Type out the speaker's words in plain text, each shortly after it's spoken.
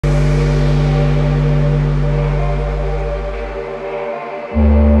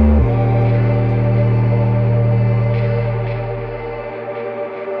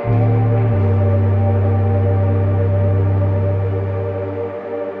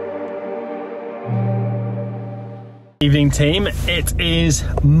Evening team, it is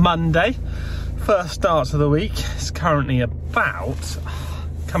Monday, first start of the week. It's currently about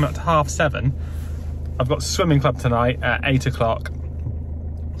coming up to 7:30. I've got swimming club tonight at 8 o'clock.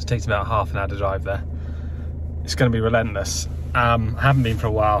 It takes about half an hour to drive there. It's going to be relentless. I haven't been for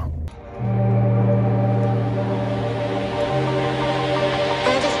a while.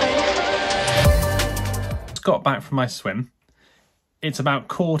 Just got back from my swim. It's about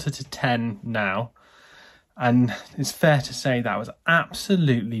 9:45 now. And it's fair to say that was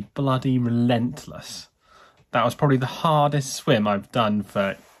absolutely bloody relentless. That was probably the hardest swim I've done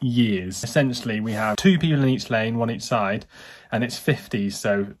for years. Essentially, we have 2 people in each lane, one each side, and it's 50.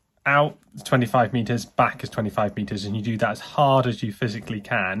 So out is 25 metres, back is 25 metres, and you do that as hard as you physically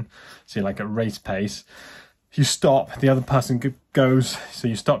can. So you're like at race pace. If you stop, the other person goes. So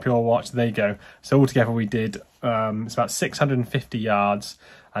you stop your watch, they go. So altogether we did, it's about 650 yards.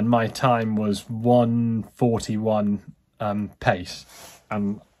 And my time was 1:41 pace,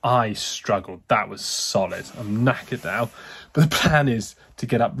 and I struggled. That was solid. I'm knackered now, but the plan is to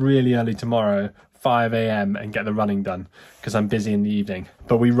get up really early tomorrow, 5 AM, and get the running done because I'm busy in the evening.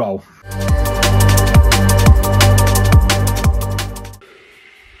 But we roll.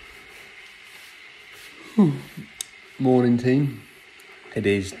 Morning team. It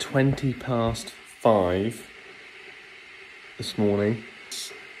is 5:20 this morning.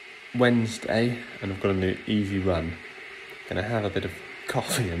 Wednesday, and I've got a new easy run. Gonna have a bit of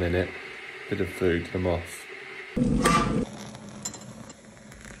coffee in a minute, bit of food, I'm off.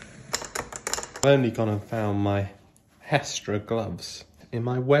 I've only gone and found my Hestra gloves in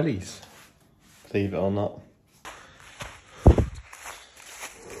my wellies, believe it or not.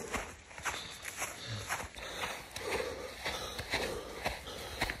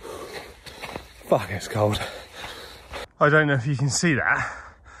 Fuck, it's cold. I don't know if you can see that.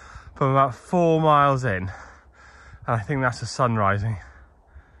 But I'm about 4 miles in, and I think that's the sun rising.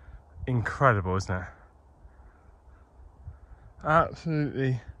 Incredible, isn't it?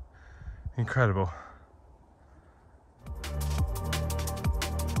 Absolutely incredible.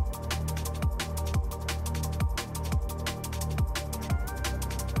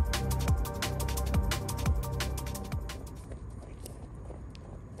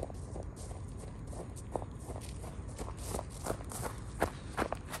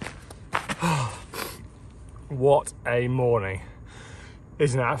 What a morning.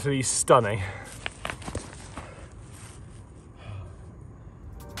 Isn't it absolutely stunning?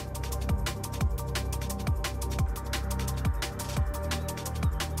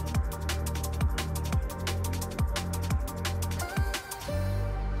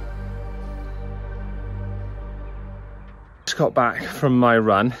 Just got back from my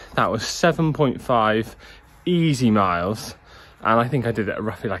run. That was 7.5 easy miles, and I think I did it at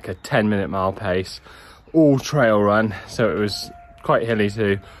roughly like a 10-minute mile pace. All trail run, so it was quite hilly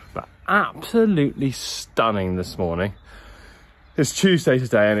too, but absolutely stunning this morning. It's Tuesday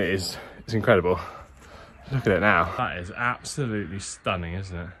today, and it's incredible. Look at it now. That is absolutely stunning,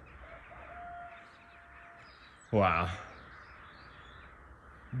 isn't it? Wow.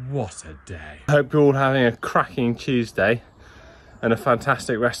 What a day. I hope you're all having a cracking Tuesday and a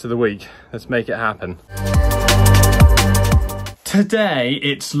fantastic rest of the week. Let's make it happen. Today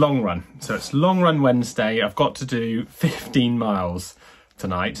it's long run, so it's long run Wednesday. I've got to do 15 miles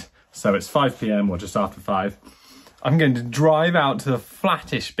tonight, so it's 5 PM or just after 5. I'm going to drive out to the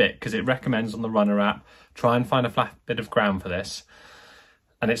flattish bit because it recommends on the Runner app, try and find a flat bit of ground for this.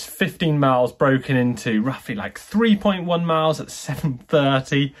 And it's 15 miles broken into roughly like 3.1 miles at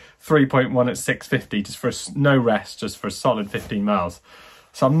 7:30, 3.1 at 6:50, just for no rest, just for a solid 15 miles.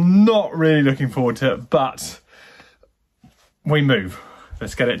 So I'm not really looking forward to it, but we move.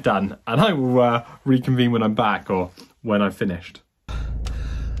 Let's get it done, and I will reconvene when I'm back or when I've finished.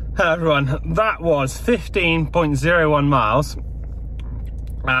 Hello everyone, that was 15.01 miles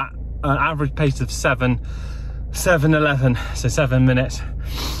at an average pace of 7:11, so 7 minutes,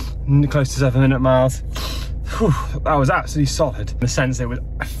 close to 7-minute miles. Whew, that was absolutely solid in the sense it was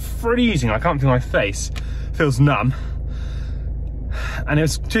freezing. I can't feel my face, feels numb, and it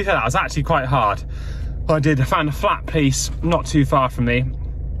was, to be fair, that was actually quite hard. I found a flat piece not too far from me,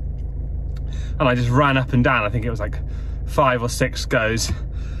 and I just ran up and down. I think it was like 5 or 6 goes.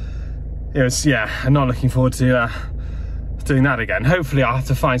 It was, yeah, I'm not looking forward to doing that again. Hopefully I'll have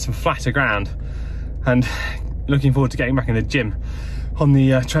to find some flatter ground, and looking forward to getting back in the gym on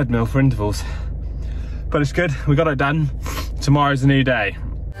the treadmill for intervals. But it's good, we got it done. Tomorrow's a new day.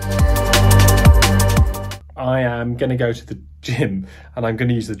 I am gonna go to the gym and I'm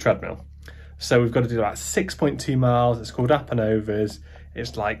gonna use the treadmill. So we've got to do about 6.2 miles. It's called up and overs.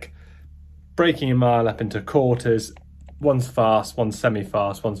 It's like breaking a mile up into quarters one's fast, one's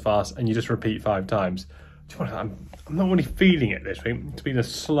semi-fast, one's fast, and you just repeat 5 times. I'm not really feeling it this week. It's been a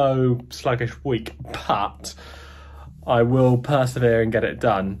slow, sluggish week, but I will persevere and get it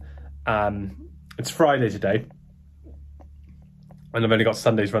done. It's Friday today, and I've only got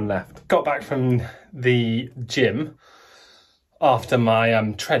Sunday's run left. Got back from the gym after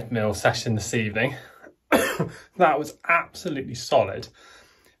my treadmill session this evening. That was absolutely solid.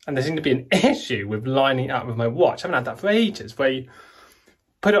 And there seemed to be an issue with lining up with my watch. I haven't had that for ages, where you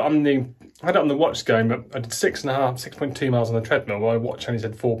put it on the, I had it on the watch going, but I did 6.2 miles on the treadmill, while my watch only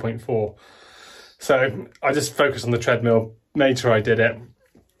said 4.4. So I just focused on the treadmill, made sure I did it.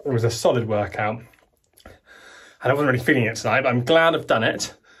 It was a solid workout. And I wasn't really feeling it tonight, but I'm glad I've done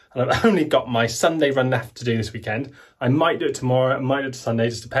it. And I've only got my Sunday run left to do this weekend. I might do it tomorrow, I might do it Sunday,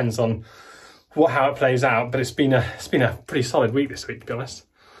 just depends on how it plays out. But it's been a pretty solid week this week, to be honest.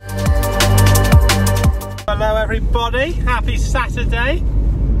 Hello everybody, happy Saturday.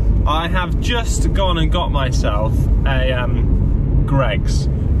 I have just gone and got myself a Greggs.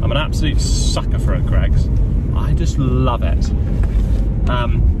 I'm an absolute sucker for a Greggs. I just love it.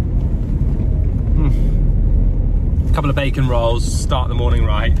 A couple of bacon rolls, start the morning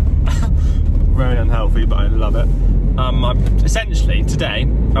right. Very unhealthy, but I love it. Essentially today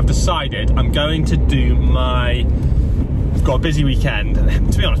I've decided I'm going to do I've got a busy weekend.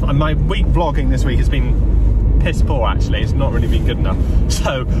 To be honest, my week vlogging this week has been piss poor actually. It's not really been good enough.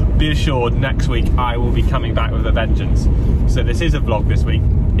 So be assured next week I will be coming back with a vengeance. So this is a vlog this week.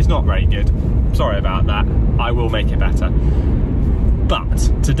 It's not very good. Sorry about that. I will make it better. But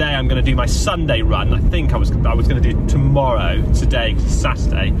today I'm going to do my Sunday run. I think I was going to do tomorrow, today, because it's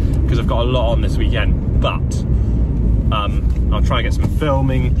Saturday, because I've got a lot on this weekend. But I'll try and get some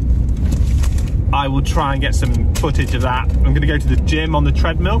filming. I will try and get some footage of that. I'm going to go to the gym on the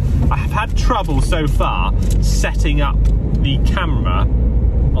treadmill. I have had trouble so far setting up the camera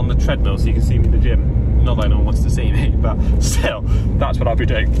on the treadmill so you can see me in the gym. Not that no one wants to see me, but still, that's what I'll be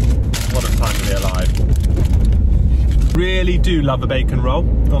doing. What a time to be alive. Really do love a bacon roll,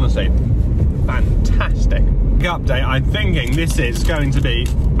 honestly. Fantastic. Update, I'm thinking this is going to be,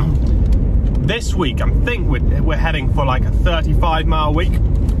 this week, I think we're heading for like a 35-mile week.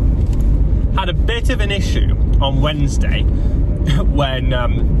 Had a bit of an issue on Wednesday when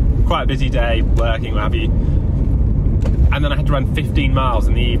quite a busy day working, what have you, and then I had to run 15 miles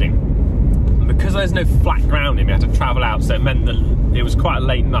in the evening. And because there's no flat ground in, we had to travel out, so it meant that it was quite a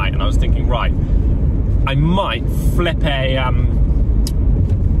late night, and I was thinking, right, I might flip a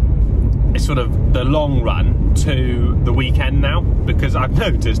sort of the long run to the weekend now, because I've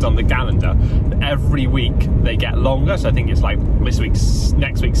noticed on the calendar that every week they get longer. So I think it's like next week's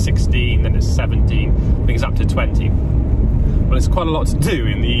 16, then it's 17, I think it's up to 20. Well, it's quite a lot to do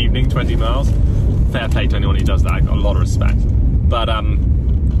in the evening, 20 miles. Fair play to anyone who does that, I've got a lot of respect. But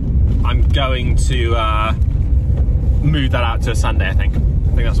I'm going to move that out to a Sunday, I think. I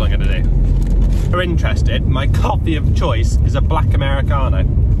think that's what I'm going to do. If you're interested, my coffee of choice is a black Americano.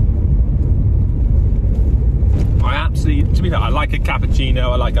 I absolutely, to be fair, I like a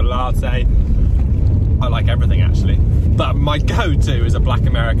cappuccino, I like a latte, I like everything actually. But my go-to is a black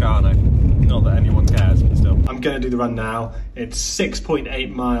Americano. Not that anyone cares, but still. I'm gonna do the run now. It's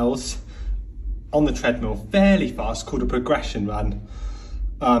 6.8 miles on the treadmill, fairly fast, called a progression run.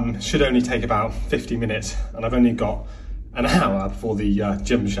 Should only take about 50 minutes, and I've only got an hour before the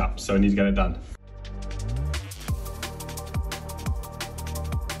gym shuts, so I need to get it done.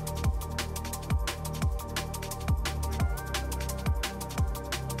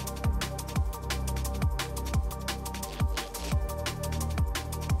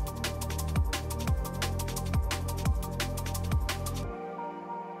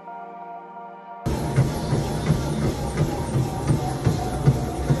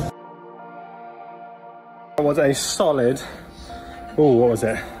 Was a solid, what was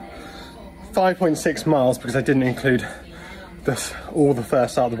it, 5.6 miles, because I didn't include all the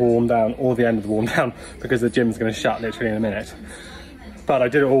first start of the warm down or the end of the warm down, because the gym's going to shut literally in a minute. But I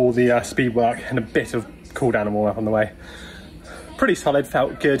did all the speed work and a bit of cool down and warm up on the way. Pretty solid,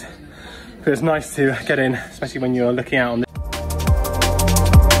 felt good. It was nice to get in, especially when you're looking out on the